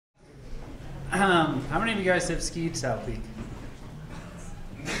How many of you guys have skied Saddle Peak?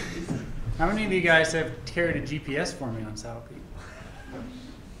 How many of you guys have carried a GPS for me on Saddle Peak?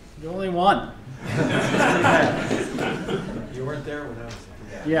 You're only one. You weren't there when I was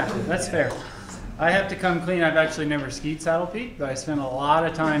there. Yeah, that's fair. I have to come clean. I've actually never skied Saddle Peak, but I spent a lot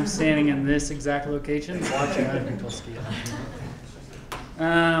of time standing in this exact location watching other people ski it.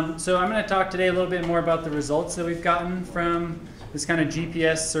 So I'm going to talk today a little bit more about the results that we've gotten from this kind of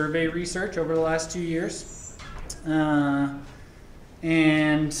GPS survey research over the last 2 years. And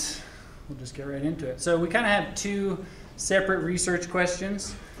we'll just get right into it. So we kind of have two separate research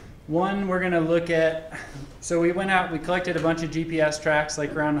questions. One, we're going to look at, so we went out, we collected a bunch of GPS tracks,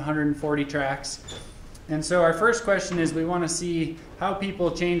 like around 140 tracks. And so our first question is we want to see how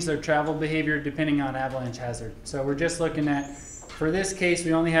people change their travel behavior depending on avalanche hazard. So we're just looking at, for this case,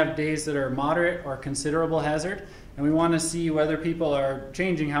 we only have days that are moderate or considerable hazard. And we want to see whether people are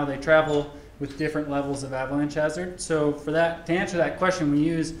changing how they travel with different levels of avalanche hazard. So for that, to answer that question, we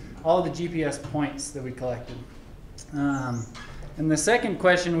use all the GPS points that we collected. And the second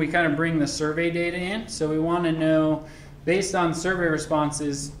question, we kind of bring the survey data in. So we want to know, based on survey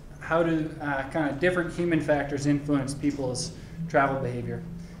responses, how do kind of different human factors influence people's travel behavior.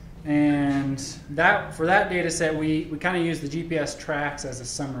 And that, for that data set, we kind of use the GPS tracks as a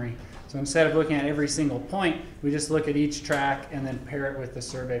summary. So instead of looking at every single point, we just look at each track and then pair it with the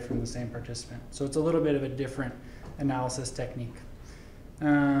survey from the same participant. So it's a little bit of a different analysis technique.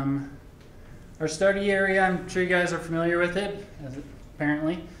 Our study area, I'm sure you guys are familiar with it,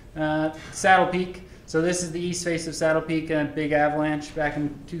 apparently. Saddle Peak. So this is the east face of Saddle Peak, a big avalanche back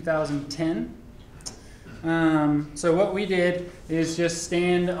in 2010. So what we did is just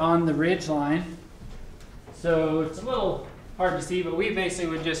stand on the ridge line. So it's a little hard to see, but we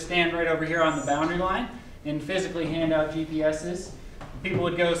basically would just stand right over here on the boundary line and physically hand out GPSs. People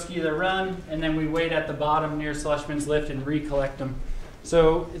would go ski their run, and then we wait at the bottom near Slushman's Lift and recollect them.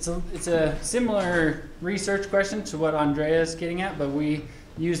 So it's a similar research question to what Andrea is getting at, but we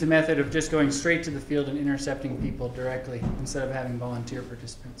use the method of just going straight to the field and intercepting people directly instead of having volunteer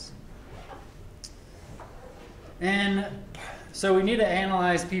participants. And so we need to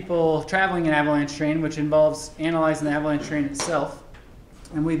analyze people traveling an avalanche terrain, which involves analyzing the avalanche terrain itself.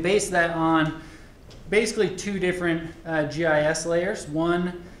 And we base that on basically two different GIS layers.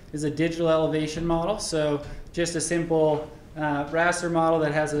 One is a digital elevation model, so just a simple raster model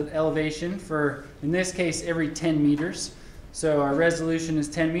that has an elevation for, in this case, every 10 meters. So our resolution is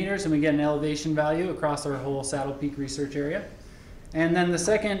 10 meters, and we get an elevation value across our whole Saddle Peak research area. And then the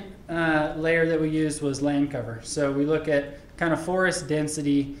second layer that we used was land cover. So we look at kind of forest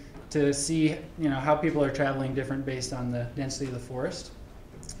density to see, how people are traveling different based on the density of the forest.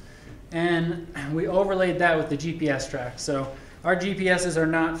 And we overlaid that with the GPS track. So our GPSs are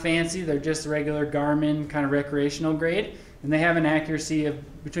not fancy. They're just regular Garmin kind of recreational grade. And they have an accuracy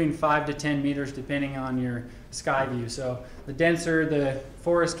of between 5 to 10 meters depending on your sky view. So the denser the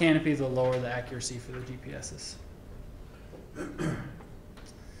forest canopy, the lower the accuracy for the GPSs.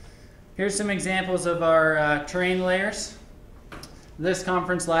 Here's some examples of our terrain layers. This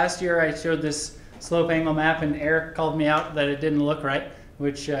conference last year, I showed this slope angle map, and Eric called me out that it didn't look right,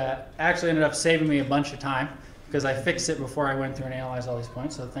 which actually ended up saving me a bunch of time because I fixed it before I went through and analyzed all these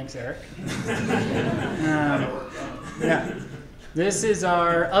points, so thanks, Eric. Yeah. This is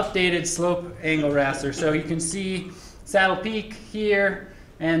our updated slope angle raster. So you can see Saddle Peak here,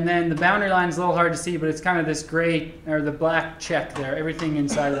 and then the boundary line is a little hard to see, but it's kind of this gray, or the black check there. Everything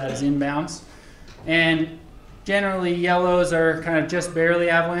inside of that is inbounds. And generally yellows are kind of just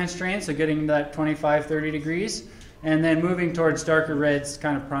barely avalanche terrain, so getting that 25, 30 degrees. And then moving towards darker reds,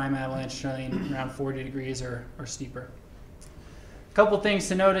 kind of prime avalanche terrain, around 40 degrees or steeper. A couple things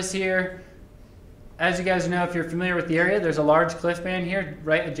to notice here. As you guys know, if you're familiar with the area, there's a large cliff band here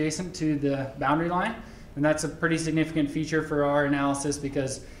right adjacent to the boundary line. And that's a pretty significant feature for our analysis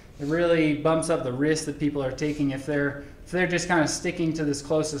because it really bumps up the risk that people are taking if they're just kind of sticking to this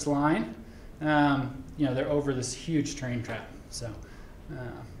closest line. They're over this huge terrain trap. So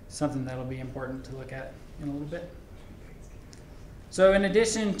something that'll be important to look at in a little bit. So in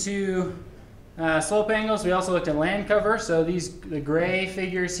addition to slope angles, we also looked at land cover. So the gray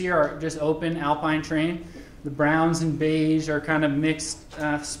figures here are just open alpine terrain. The browns and beige are kind of mixed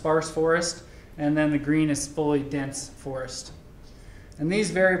sparse forest. And then the green is fully dense forest. And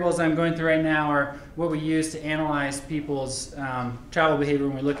these variables I'm going through right now are what we use to analyze people's travel behavior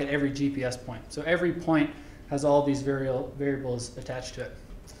when we look at every GPS point. So every point has all these variables attached to it.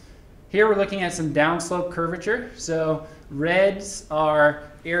 Here we're looking at some downslope curvature. So reds are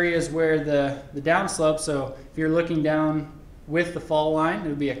areas where the downslope, so if you're looking down with the fall line, it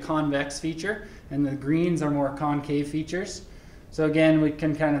would be a convex feature, and the greens are more concave features. So again, we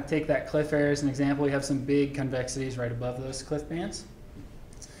can kind of take that cliff area as an example. We have some big convexities right above those cliff bands.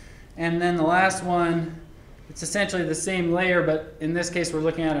 And then the last one, it's essentially the same layer, but in this case we're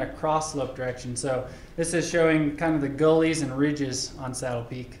looking at a cross slope direction. So this is showing kind of the gullies and ridges on Saddle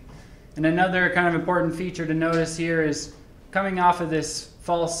Peak. And another kind of important feature to notice here is coming off of this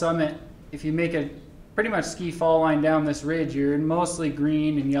fall summit, if you make a pretty much ski fall line down this ridge, you're in mostly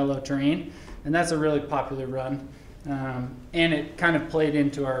green and yellow terrain, and that's a really popular run. And it kind of played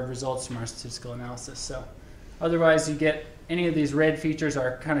into our results from our statistical analysis. So otherwise you get any of these red features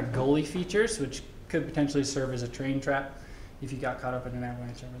are kind of gully features, which could potentially serve as a terrain trap if you got caught up in an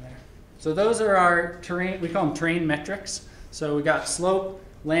avalanche over there. So those are our terrain, we call them terrain metrics. So we got slope,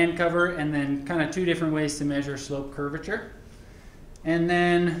 land cover, and then kind of two different ways to measure slope curvature. And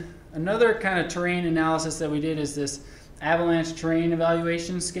then another kind of terrain analysis that we did is this Avalanche Terrain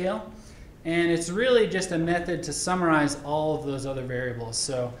Evaluation Scale. And it's really just a method to summarize all of those other variables.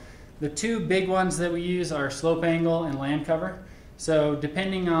 So the two big ones that we use are slope angle and land cover. So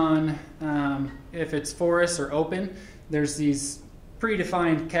depending on if it's forest or open, there's these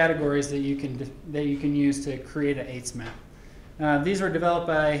predefined categories that you can use to create an AITS map. These were developed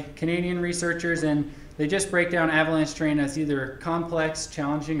by Canadian researchers, and they just break down avalanche terrain as either complex,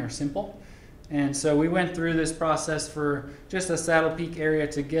 challenging, or simple. And so we went through this process for just the Saddle Peak area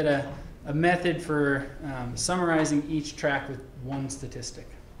to get a method for summarizing each track with one statistic.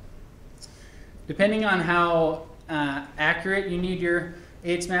 Depending on how accurate you need your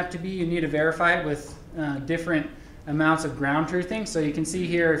AITS map to be, you need to verify it with different amounts of ground truthing. So you can see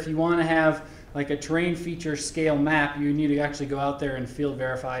here, if you want to have like a terrain feature scale map, you need to actually go out there and field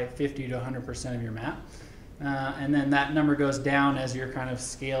verify 50 to 100% of your map. And then that number goes down as your kind of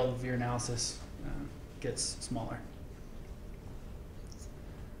scale of your analysis gets smaller.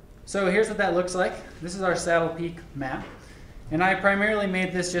 So here's what that looks like. This is our Saddle Peak map. And I primarily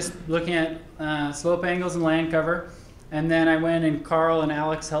made this just looking at slope angles and land cover. And then I went and Carl and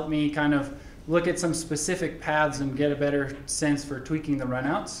Alex helped me kind of look at some specific paths and get a better sense for tweaking the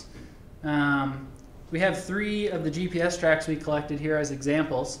runouts. We have 3 of the GPS tracks we collected here as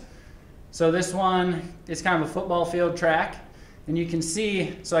examples. So this one is kind of a football field track. And you can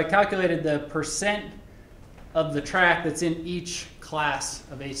see, so I calculated the percent of the track that's in each class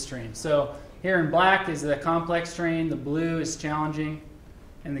of AITS terrain. So here in black is the complex terrain, the blue is challenging,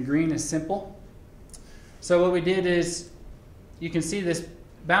 and the green is simple. So what we did is, you can see this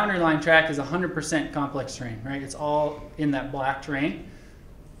boundary line track is 100% complex terrain, right? It's all in that black terrain.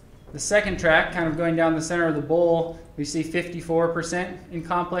 The second track, kind of going down the center of the bowl, we see 54% in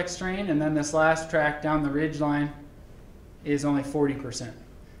complex terrain, and then this last track down the ridge line is only 40%.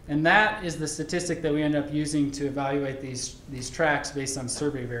 And that is the statistic that we end up using to evaluate these tracks based on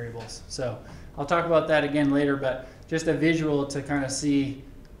survey variables. So I'll talk about that again later, but just a visual to kind of see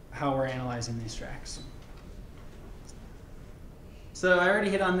how we're analyzing these tracks. So I already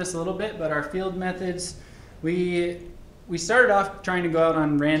hit on this a little bit, but our field methods, we started off trying to go out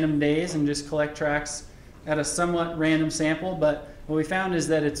on random days and just collect tracks at a somewhat random sample, but what we found is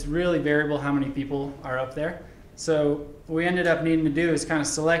that it's really variable how many people are up there. So what we ended up needing to do is kind of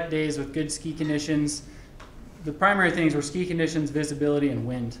select days with good ski conditions. The primary things were ski conditions, visibility, and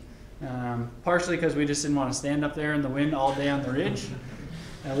wind. Partially because we just didn't want to stand up there in the wind all day on the ridge,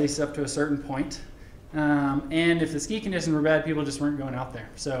 at least up to a certain point. And if the ski conditions were bad, people just weren't going out there.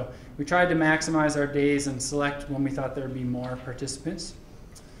 So we tried to maximize our days and select when we thought there would be more participants.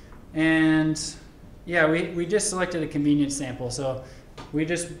 And yeah, we just selected a convenience sample. So we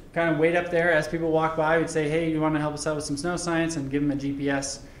just kind of wait up there as people walk by. We'd say, hey, you want to help us out with some snow science, and give them a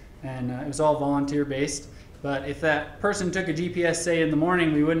GPS. And it was all volunteer based. But if that person took a GPS, say in the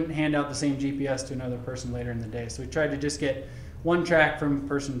morning, we wouldn't hand out the same GPS to another person later in the day. So we tried to just get one track from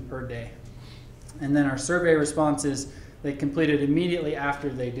person per day. And then our survey responses, they completed immediately after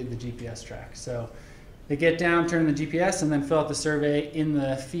they did the GPS track. So they get down, turn the GPS, and then fill out the survey in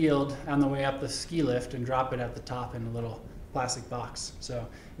the field on the way up the ski lift and drop it at the top in a little plastic box. So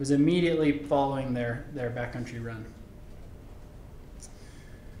it was immediately following their backcountry run.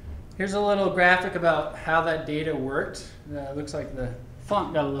 Here's a little graphic about how that data worked. Looks like the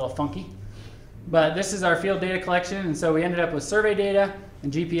font got a little funky. But this is our field data collection, and so we ended up with survey data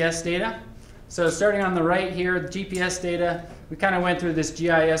and GPS data. So starting on the right here, the GPS data, we kind of went through this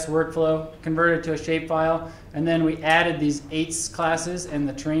GIS workflow, converted it to a shapefile, and then we added these AITS classes and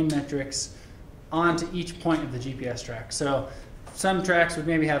the terrain metrics onto each point of the GPS track. So some tracks would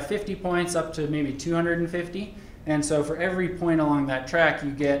maybe have 50 points up to maybe 250. And so for every point along that track,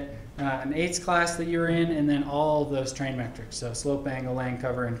 you get an 8's class that you're in, and then all of those terrain metrics, so slope, angle, land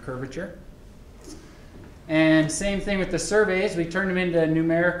cover, and curvature. And same thing with the surveys. We turned them into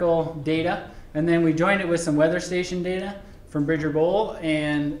numerical data, and then we joined it with some weather station data from Bridger Bowl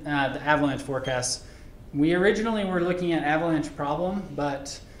and the avalanche forecasts. We originally were looking at avalanche problem,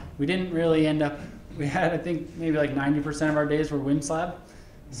 but we didn't really end up, we had, I think, maybe like 90% of our days were wind slab.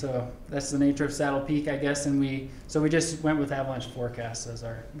 So that's the nature of Saddle Peak, I guess, and we just went with avalanche forecasts as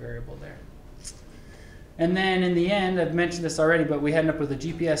our variable there. And then in the end, I've mentioned this already, but we ended up with a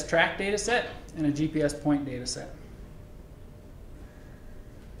GPS track data set and a GPS point data set.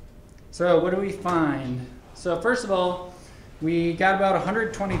 So what do we find? So first of all, we got about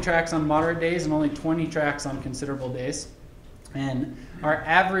 120 tracks on moderate days and only 20 tracks on considerable days. And our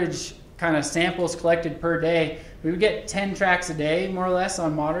average kind of samples collected per day, we would get 10 tracks a day, more or less,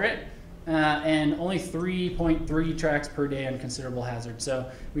 on moderate, and only 3.3 tracks per day on considerable hazard. So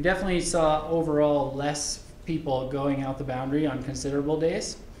we definitely saw overall less people going out the boundary on considerable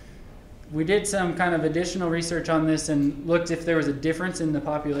days. We did some kind of additional research on this and looked if there was a difference in the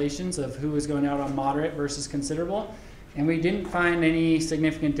populations of who was going out on moderate versus considerable, and we didn't find any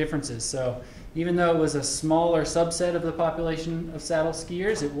significant differences. So even though it was a smaller subset of the population of saddle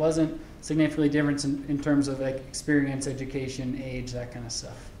skiers, it wasn't significantly different in terms of like experience, education, age, that kind of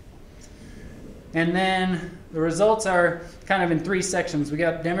stuff. And then the results are kind of in 3 sections. We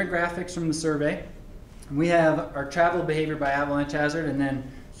got demographics from the survey. We have our travel behavior by avalanche hazard, and then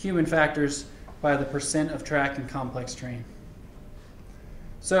human factors by the percent of track and complex terrain.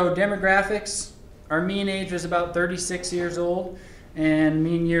 So demographics, our mean age was about 36 years old, and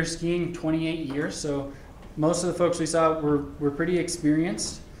mean year skiing 28 years. So most of the folks we saw were pretty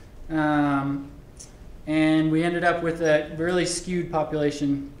experienced. And we ended up with a really skewed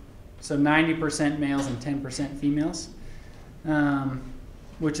population, so 90% males and 10% females,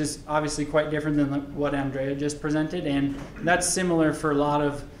 which is obviously quite different than what Andrea just presented. And that's similar for a lot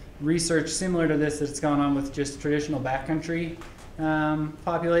of research similar to this that's gone on with just traditional backcountry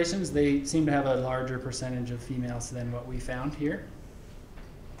populations. They seem to have a larger percentage of females than what we found here.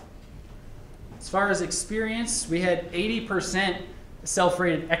 As far as experience, we had 80%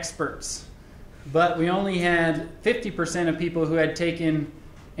 self-rated experts, but we only had 50% of people who had taken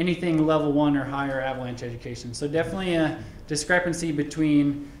anything level 1 or higher avalanche education. So definitely a discrepancy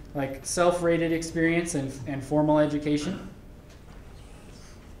between like self-rated experience and formal education.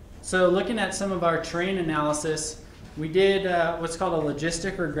 So looking at some of our terrain analysis, we did what's called a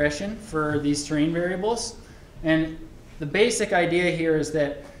logistic regression for these terrain variables. And the basic idea here is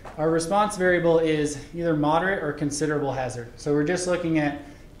that our response variable is either moderate or considerable hazard. So we're just looking at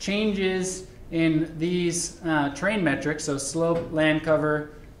changes in these terrain metrics, so slope, land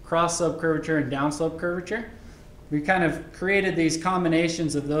cover, cross slope curvature, and downslope curvature. We kind of created these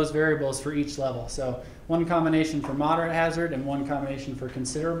combinations of those variables for each level. So one combination for moderate hazard and one combination for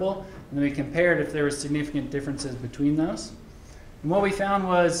considerable, and then we compared if there were significant differences between those. And what we found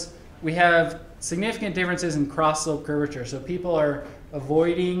was we have significant differences in cross slope curvature. So people are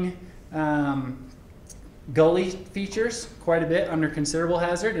avoiding gully features quite a bit under considerable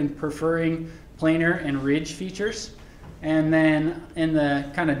hazard and preferring planar and ridge features. And then in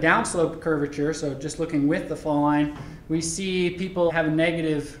the kind of downslope curvature, so just looking with the fall line, we see people have a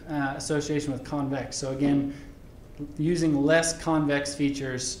negative association with convex. So again, using less convex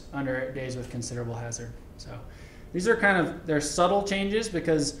features under days with considerable hazard. So these are kind of, they're subtle changes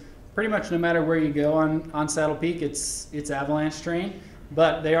because pretty much no matter where you go on Saddle Peak, it's avalanche terrain,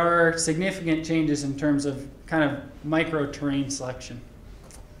 but they are significant changes in terms of kind of micro terrain selection.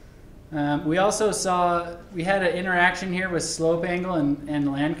 We also saw, we had an interaction here with slope angle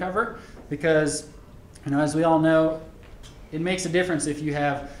and land cover because, as we all know, it makes a difference if you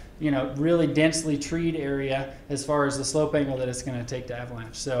have, really densely treed area as far as the slope angle that it's going to take to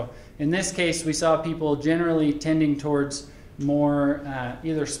avalanche. So in this case, we saw people generally tending towards more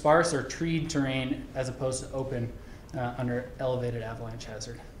either sparse or treed terrain as opposed to open under elevated avalanche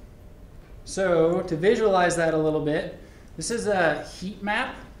hazard. So to visualize that a little bit, this is a heat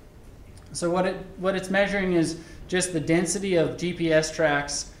map. So what it's measuring is just the density of GPS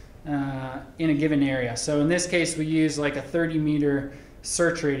tracks in a given area. So in this case, we use like a 30-meter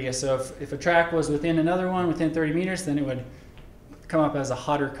search radius. So if a track was within another one within 30 meters, then it would come up as a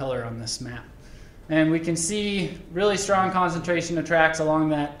hotter color on this map. And we can see really strong concentration of tracks along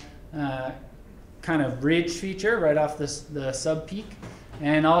that kind of ridge feature right off the sub-peak,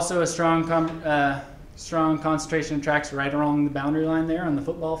 and also a strong concentration of tracks right along the boundary line there on the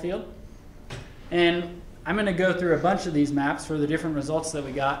football field. And I'm going to go through a bunch of these maps for the different results that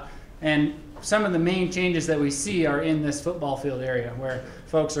we got. And some of the main changes that we see are in this football field area where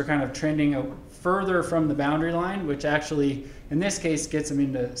folks are kind of trending further from the boundary line, which actually, in this case, gets them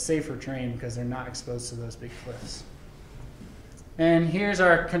into safer terrain because they're not exposed to those big cliffs. And here's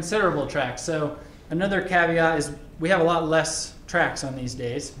our considerable tracks. So another caveat is we have a lot less tracks on these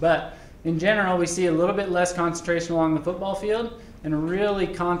days, but in general, we see a little bit less concentration along the football field and a really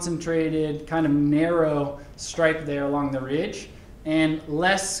concentrated, kind of narrow stripe there along the ridge and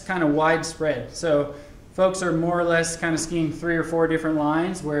less kind of widespread. So folks are more or less kind of skiing 3 or 4 different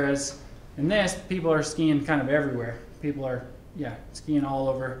lines, whereas in this, people are skiing kind of everywhere. People are, skiing all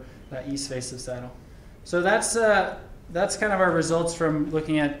over that east face of Saddle. So that's kind of our results from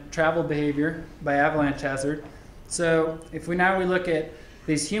looking at travel behavior by avalanche hazard. So if we look at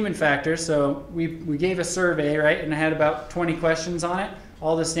these human factors, so we gave a survey, right, and it had about 20 questions on it,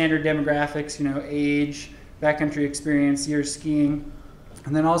 all the standard demographics, age, backcountry experience, years skiing,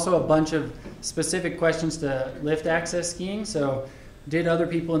 and then also a bunch of specific questions to lift access skiing. So did other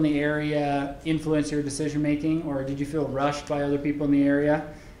people in the area influence your decision making, or did you feel rushed by other people in the area?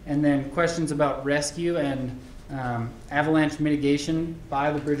 And then questions about rescue and avalanche mitigation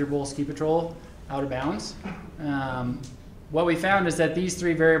by the Bridger Bowl Ski Patrol out of bounds. What we found is that these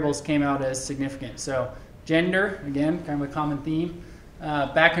 3 variables came out as significant. So gender, again, kind of a common theme,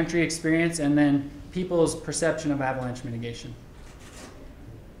 backcountry experience, and then people's perception of avalanche mitigation.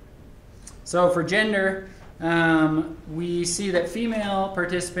 So for gender, we see that female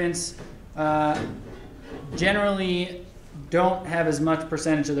participants generally don't have as much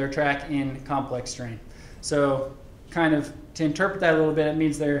percentage of their track in complex terrain. So kind of to interpret that a little bit, it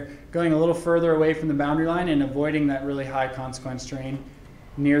means they're going a little further away from the boundary line and avoiding that really high consequence terrain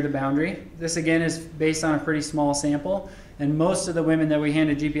near the boundary. This again is based on a pretty small sample, and most of the women that we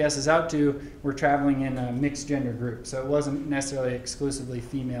handed GPSs out to were traveling in a mixed gender group, so it wasn't necessarily exclusively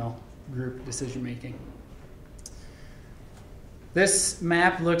female group decision making. This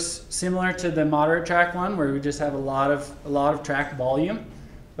map looks similar to the moderate track one, where we just have a lot of track volume.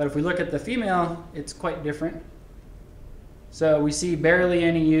 But if we look at the female, it's quite different. So we see barely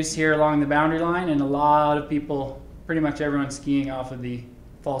any use here along the boundary line, and a lot of people, pretty much everyone skiing off of the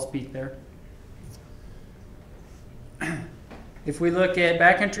false peak there. If we look at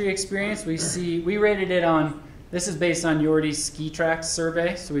backcountry experience, we rated it on, this is based on Yordy's ski tracks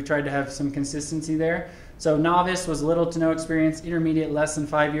survey, so we tried to have some consistency there. So novice was little to no experience, intermediate less than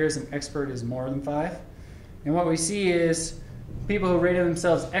 5 years, and expert is more than 5. And what we see is people who rated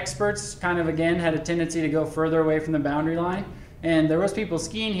themselves experts kind of again had a tendency to go further away from the boundary line. And there was people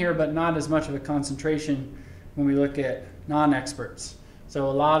skiing here, but not as much of a concentration when we look at non-experts. So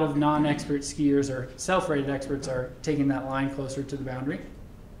a lot of non-expert skiers or self-rated experts are taking that line closer to the boundary.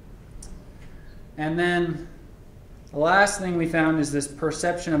 And then the last thing we found is this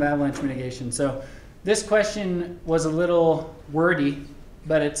perception of avalanche mitigation. So this question was a little wordy,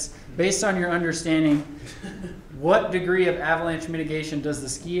 but it's based on your understanding. What degree of avalanche mitigation does the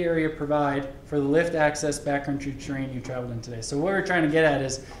ski area provide for the lift access backcountry terrain you traveled in today? So what we're trying to get at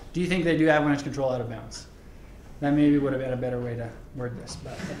is, do you think they do avalanche control out of bounds? That maybe would have been a better way to word this.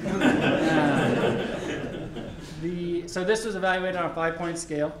 But, so this was evaluated on a 5-point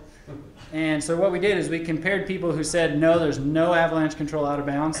scale. And so what we did is we compared people who said, no, there's no avalanche control out of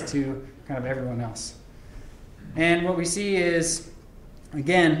bounds, to kind of everyone else. And what we see is,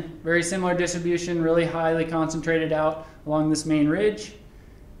 again, very similar distribution, really highly concentrated out along this main ridge.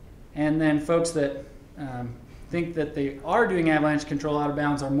 And then folks that think that they are doing avalanche control out of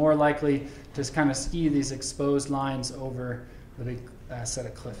bounds are more likely to kind of ski these exposed lines over the big set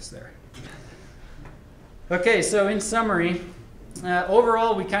of cliffs there. Okay, so in summary,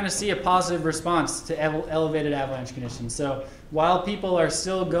 overall we kind of see a positive response to elevated avalanche conditions. So while people are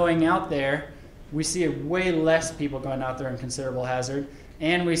still going out there, we see way less people going out there in considerable hazard,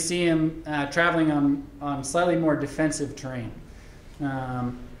 and we see them traveling on slightly more defensive terrain.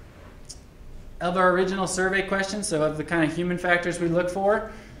 Of our original survey questions, so of the kind of human factors we look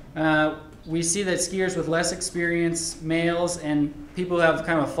for, we see that skiers with less experience, males, and people who have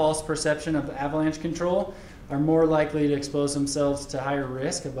kind of a false perception of avalanche control are more likely to expose themselves to higher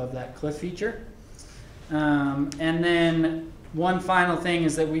risk above that cliff feature. And then one final thing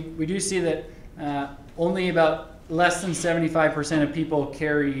is that we do see that only about less than 75% of people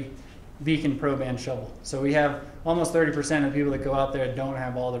carry Beacon Pro Band shovel. So we have almost 30% of people that go out there don't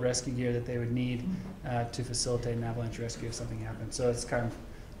have all the rescue gear that they would need to facilitate an avalanche rescue if something happens. So it's kind of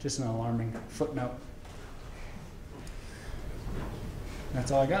just an alarming footnote.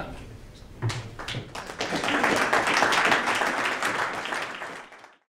 That's all I got.